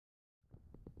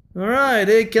All right,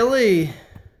 hey Kelly,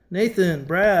 Nathan,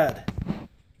 Brad.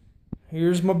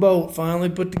 Here's my boat finally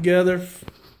put together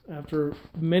after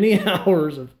many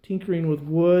hours of tinkering with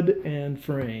wood and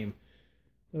frame.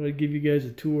 Thought I'd give you guys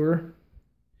a tour.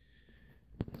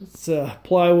 It's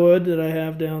plywood that I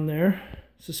have down there,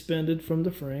 suspended from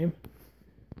the frame.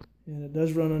 And it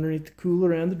does run underneath the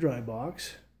cooler and the dry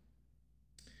box.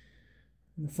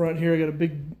 In the front here, I got a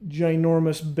big,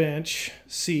 ginormous bench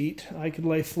seat. I could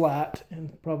lay flat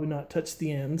and probably not touch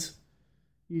the ends.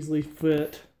 Easily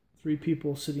fit 3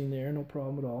 people sitting there, no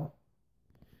problem at all.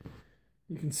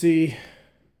 You can see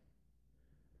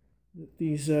that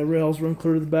these rails run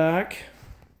clear to the back.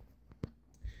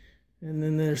 And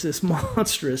then there's this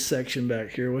monstrous section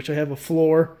back here, which I have a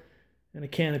floor and a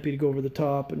canopy to go over the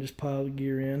top and just pile the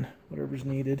gear in, whatever's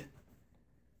needed.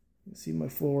 You can see my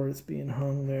floor that's being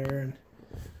hung there. And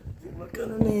if you look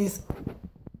underneath,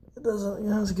 it doesn't,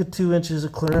 it has a good 2 inches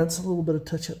of clearance. A little bit of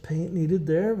touch-up paint needed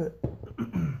there, but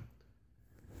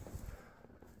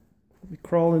we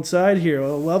crawl inside here.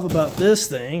 What I love about this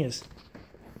thing is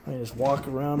I just walk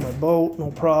around my boat,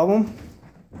 no problem.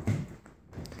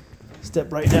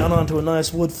 Step right down onto a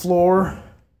nice wood floor.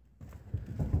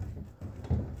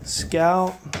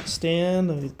 Scout, stand,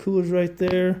 the cooler's right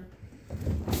there.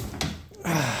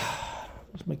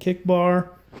 There's my kick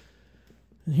bar.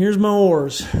 And here's my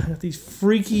oars. Got these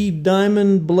freaky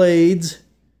diamond blades.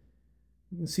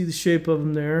 You can see the shape of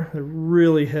them there. They're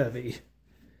really heavy.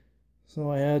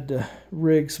 So I had to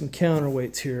rig some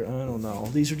counterweights here. I don't know.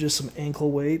 These are just some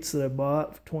ankle weights that I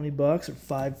bought for 20 bucks or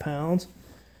 5 pounds.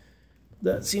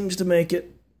 That seems to make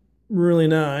it really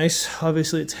nice.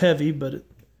 Obviously it's heavy, but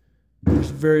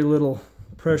there's very little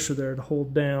pressure there to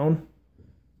hold down.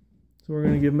 So we're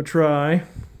going to give them a try. I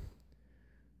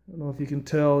don't know if you can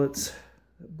tell, that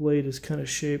blade is kind of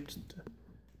shaped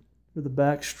for the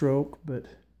backstroke, but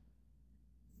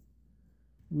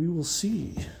we will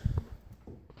see.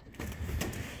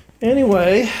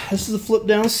 Anyway, this is a flip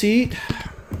down seat.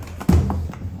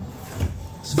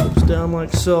 This flips down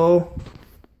like so.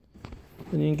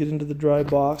 Then you can get into the dry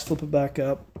box, flip it back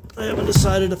up. I haven't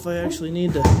decided if I actually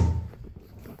need to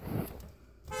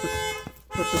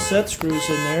put the set screws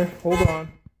in there. Hold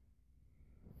on.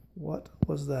 What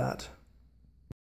was that?